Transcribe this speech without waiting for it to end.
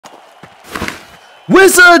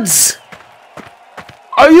Wizards!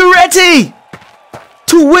 Are you ready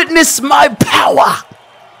to witness my power?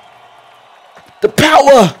 The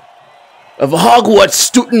power of a Hogwarts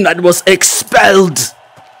student that was expelled.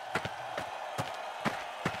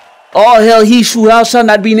 All hail he who shall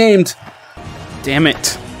not be named. Damn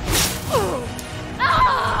it.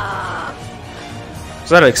 Is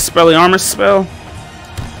that an Expelliarmus spell?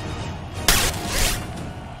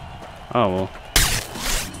 Oh, well.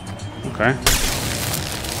 Okay.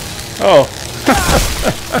 Oh.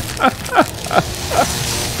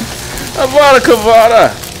 Avada Kedavra!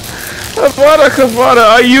 Avada Kedavra!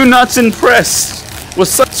 Are you not impressed with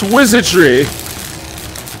such wizardry?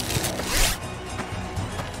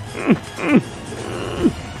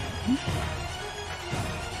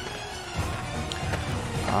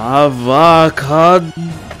 Avada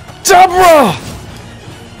Kedavra!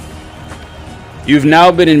 You've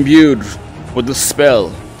now been imbued with the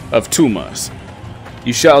spell of tumors.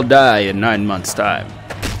 You shall die in 9 months' time.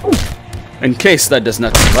 In case that does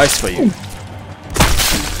not suffice for you,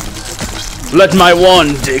 let my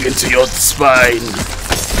wand dig into your spine.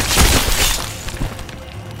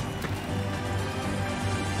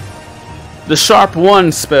 The sharp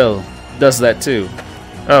one spell does that too.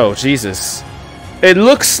 Oh, Jesus. It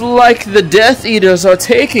looks like the Death Eaters are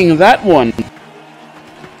taking that one.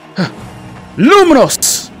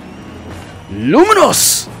 Luminous!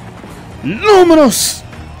 Luminous! Luminous!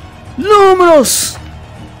 Luminous!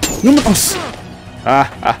 Luminous! Ah,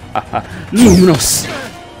 ah, ah, ah. Luminous!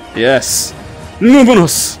 Yes.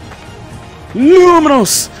 Luminous!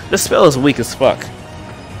 Luminous! The spell is weak as fuck.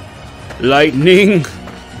 Lightning!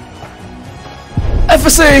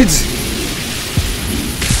 Episode!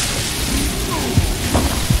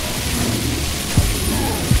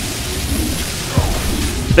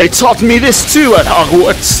 They taught me this too at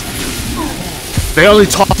Hogwarts. They only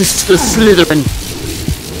taught this to the Slytherin.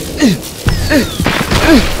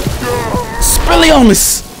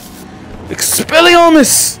 Expelliarmus!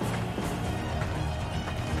 Expelliarmus!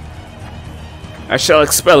 I shall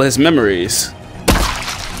expel his memories.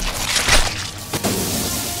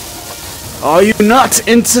 Are you not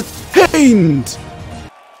entertained?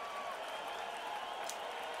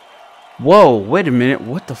 Whoa, wait a minute,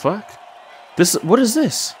 what the fuck? What is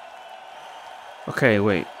this? Okay,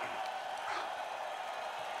 wait.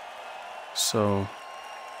 So,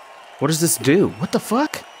 what does this do? What the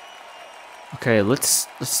fuck? Okay, let's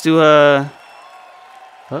do a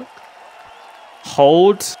hook.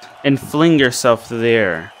 Hold and fling yourself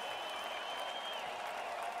there.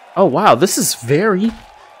 Oh wow, this is very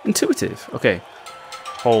intuitive. Okay,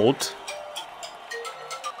 hold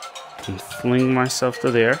and fling myself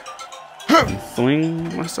to there. And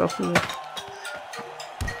fling myself to there.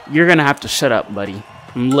 You're gonna have to shut up, buddy.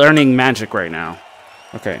 I'm learning magic right now.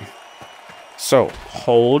 Okay. So,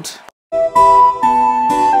 hold.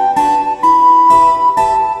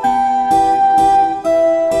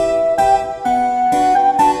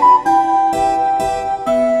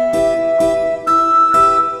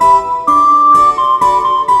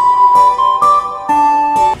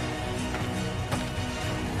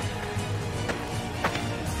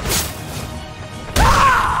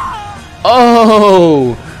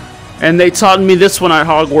 Oh! And they taught me this one at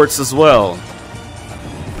Hogwarts as well.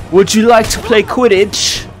 Would you like to play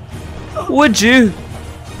Quidditch? Would you?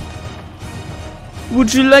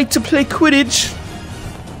 Would you like to play Quidditch?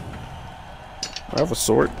 I have a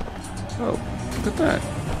sword. Oh, look at that.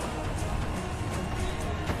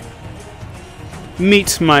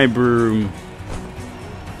 Meet my broom.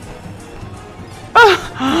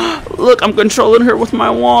 Ah! Look, I'm controlling her with my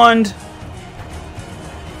wand.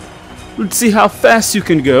 Let's see how fast you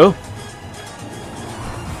can go.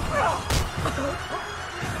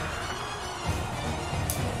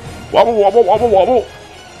 Wobble, wobble, wobble, wobble.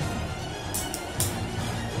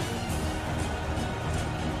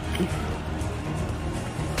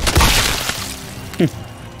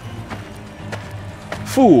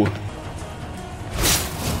 Fool.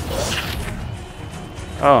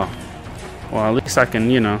 Oh. Well, at least I can,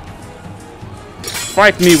 you know,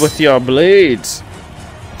 fight me with your blades.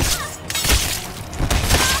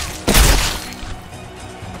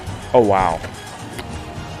 Oh, wow.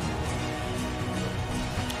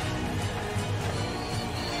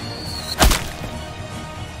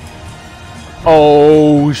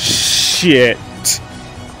 Oh, shit.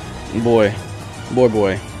 Boy.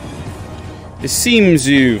 Boy. It seems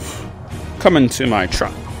you've come into my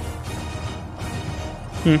trap.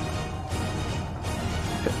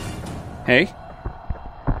 Hey?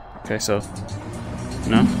 Okay, so...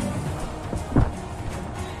 No?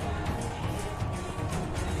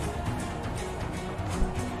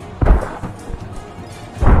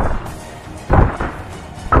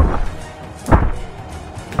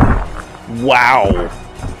 Wow.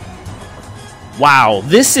 Wow,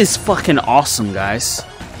 this is fucking awesome, guys.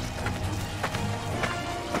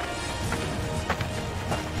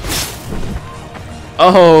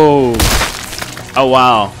 Oh. Oh,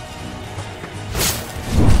 wow.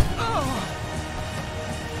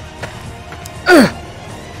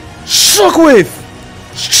 Shockwave!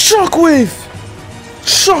 Shockwave!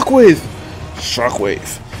 Shockwave!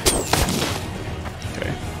 Shockwave.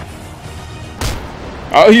 Okay.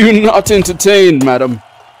 Are you not entertained, madam?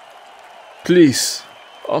 Please,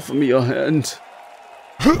 offer me your hand.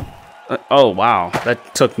 Oh, wow.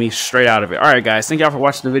 That took me straight out of it. Alright, guys. Thank y'all for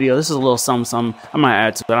watching the video. This is a little something. I might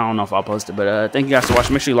add to it. I don't know if I'll post it. But thank you guys for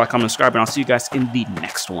watching. Make sure you like, comment, subscribe. And I'll see you guys in the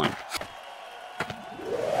next one.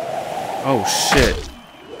 Oh, shit.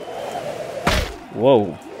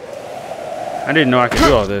 Whoa. I didn't know I could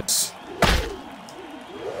do all this.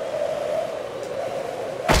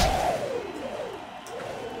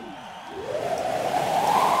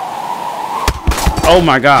 Oh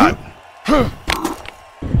my god.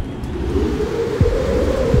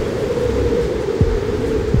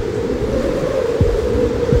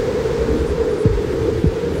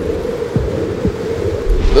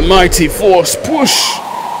 The mighty force push.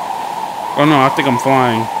 Oh no, I think I'm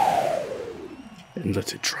flying. And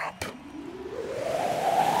let it drop.